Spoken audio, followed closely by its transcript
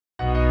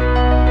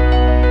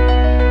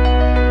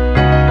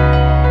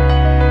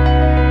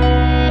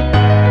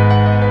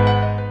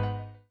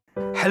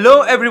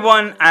Hello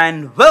everyone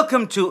and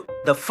welcome to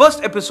the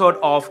first episode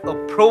of A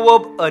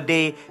Proverb a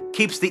Day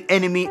Keeps the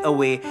Enemy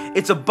Away.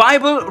 It's a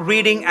Bible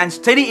reading and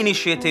study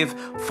initiative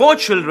for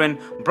children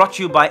brought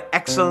to you by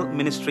Excel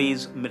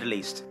Ministries Middle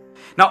East.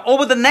 Now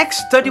over the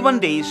next 31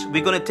 days,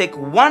 we're going to take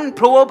one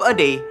proverb a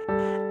day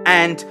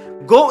and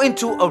go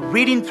into a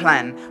reading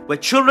plan where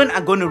children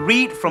are going to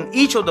read from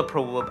each of the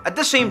proverb. At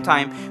the same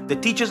time, the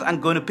teachers are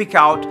going to pick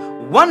out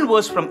one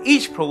verse from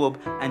each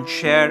proverb and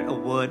share a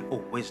word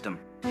of wisdom.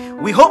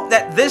 We hope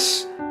that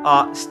this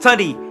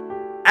study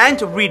and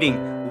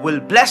reading will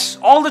bless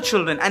all the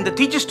children and the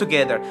teachers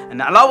together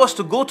and allow us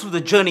to go through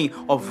the journey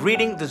of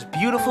reading this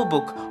beautiful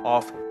book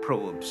of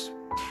Proverbs.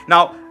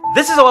 Now,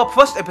 this is our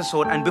first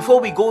episode, and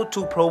before we go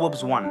to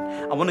Proverbs 1,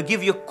 I want to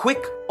give you a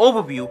quick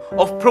overview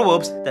of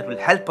Proverbs that will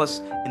help us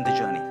in the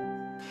journey.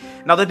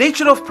 Now, the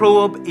nature of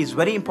Proverb is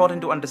very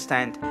important to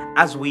understand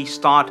as we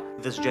start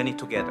this journey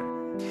together.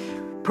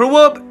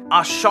 Proverbs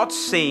are short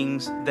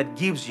sayings that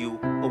gives you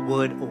a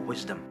word of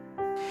wisdom.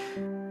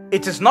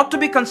 It is not to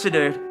be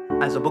considered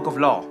as a book of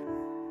law,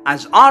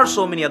 as are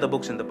so many other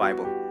books in the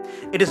Bible.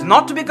 It is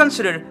not to be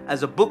considered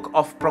as a book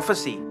of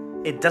prophecy.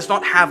 It does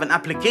not have an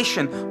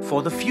application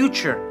for the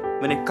future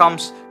when it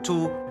comes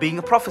to being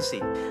a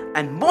prophecy.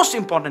 And most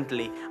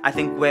importantly, I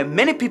think where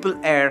many people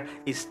err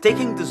is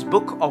taking this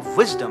book of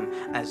wisdom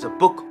as a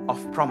book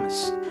of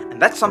promise. And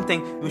that's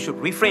something we should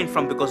refrain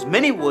from, because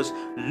many words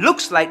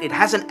looks like it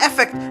has an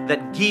effect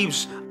that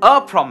gives a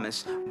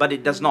promise, but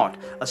it does not.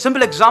 A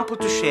simple example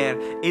to share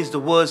is the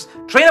verse,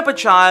 train up a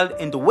child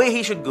in the way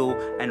he should go,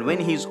 and when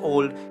he is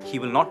old, he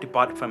will not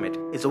depart from it.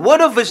 It's a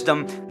word of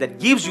wisdom that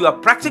gives you a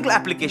practical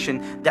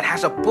application that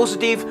has a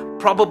positive,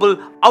 probable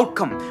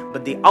outcome,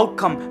 but the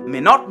outcome may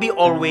not be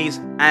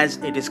always as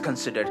it is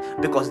considered,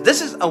 because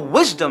this is a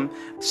wisdom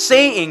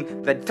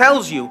saying that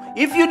tells you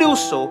if you do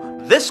so,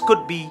 this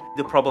could be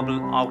the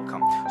probable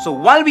outcome. So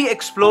while we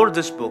explore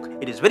this book,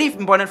 it is very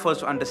important for us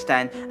to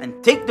understand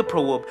and take the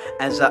proverb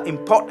as an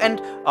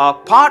important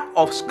part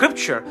of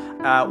scripture,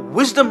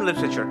 wisdom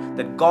literature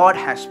that God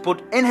has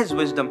put in His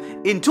wisdom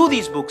into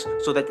these books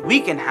so that we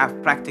can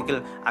have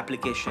practical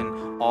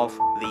application of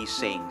these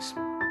sayings.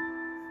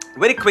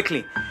 Very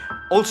quickly,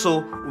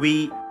 also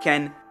we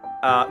can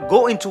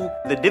go into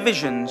the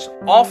divisions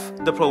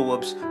of the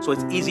Proverbs so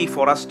it's easy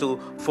for us to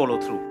follow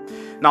through.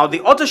 Now,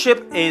 the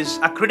authorship is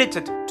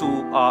accredited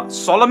to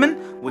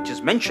Solomon, which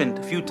is mentioned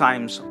a few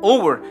times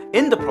over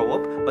in the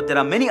proverb, but there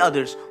are many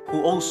others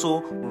who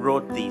also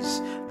wrote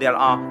these. There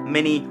are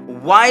many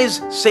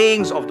wise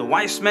sayings of the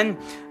wise men.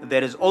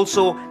 There is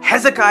also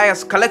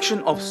Hezekiah's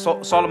collection of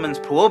Solomon's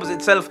proverbs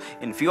itself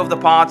in few of the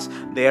parts.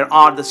 There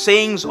are the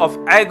sayings of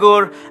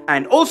Agur,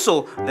 and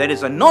also there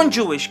is a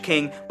non-Jewish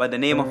king by the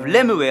name of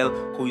Lemuel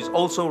who is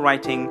also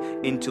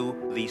writing into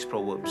these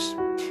proverbs.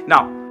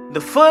 Now, the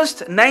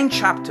first 9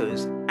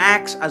 chapters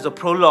acts as a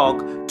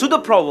prologue to the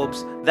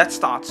Proverbs that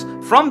starts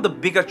from the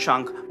bigger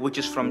chunk, which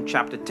is from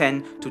chapter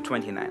 10 to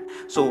 29.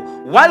 So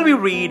while we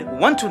read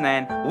 1 to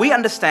 9, we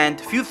understand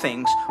few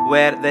things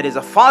where there is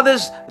a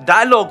father's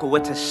dialogue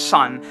with his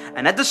son,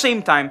 and at the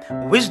same time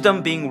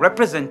wisdom being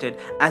represented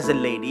as a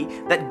lady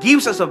that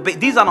gives us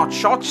these are not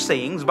short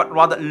sayings but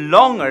rather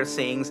longer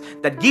sayings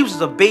that gives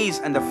us a base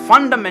and the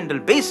fundamental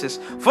basis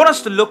for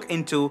us to look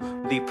into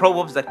the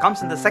Proverbs that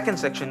comes in the second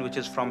section, which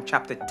is from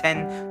chapter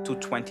 10 to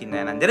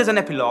 29. And there is an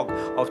epilogue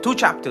of 2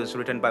 chapters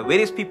written by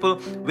various people,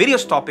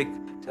 various topics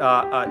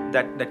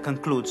that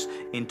concludes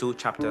into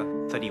chapter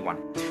 31.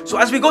 So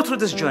as we go through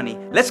this journey,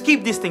 let's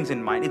keep these things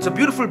in mind. It's a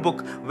beautiful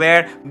book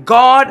where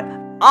God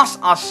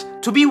asks us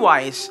to be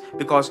wise,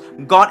 because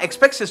God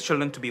expects His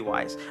children to be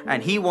wise,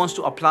 and He wants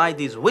to apply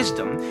this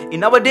wisdom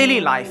in our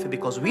daily life,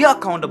 because we are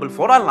accountable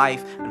for our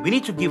life and we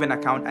need to give an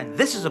account. And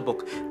this is a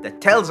book that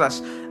tells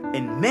us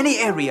in many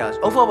areas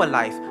of our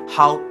life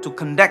how to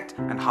conduct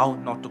and how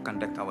not to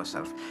conduct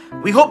ourselves.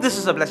 We hope this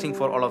is a blessing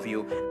for all of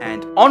you,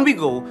 and on we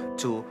go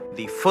to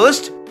the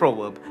first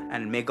proverb,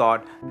 and may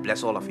God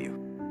bless all of you.